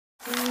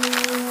The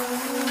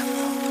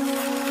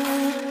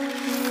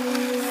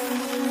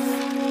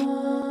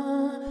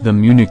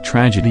Munich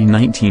tragedy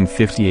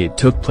 1958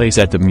 took place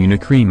at the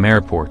Munich Riem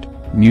Airport,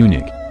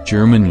 Munich,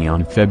 Germany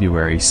on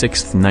February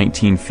 6,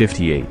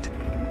 1958.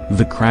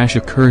 The crash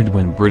occurred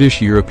when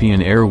British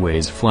European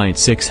Airways Flight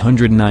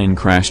 609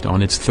 crashed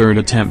on its third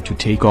attempt to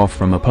take off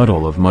from a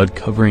puddle of mud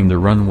covering the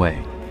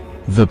runway.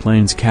 The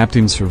plane's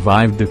captain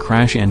survived the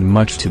crash and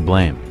much to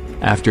blame,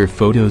 after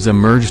photos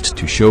emerged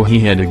to show he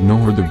had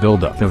ignored the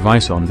buildup of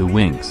ice on the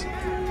wings.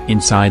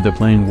 Inside the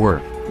plane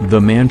were the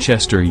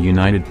Manchester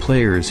United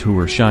players who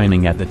were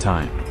shining at the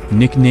time,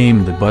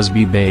 nicknamed the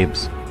Busby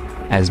Babes.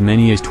 As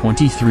many as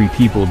 23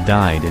 people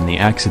died in the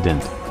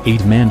accident.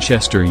 8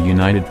 Manchester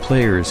United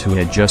players who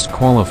had just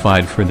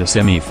qualified for the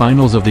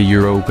semi-finals of the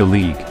Europa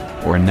League,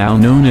 or now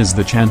known as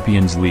the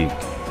Champions League.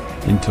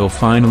 Until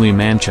finally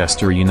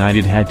Manchester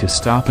United had to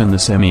stop in the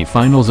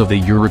semi-finals of the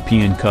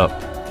European Cup,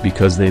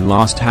 because they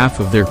lost half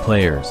of their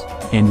players,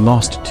 and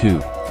lost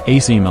to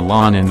AC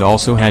Milan and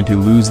also had to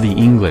lose the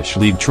English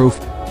League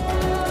trophy.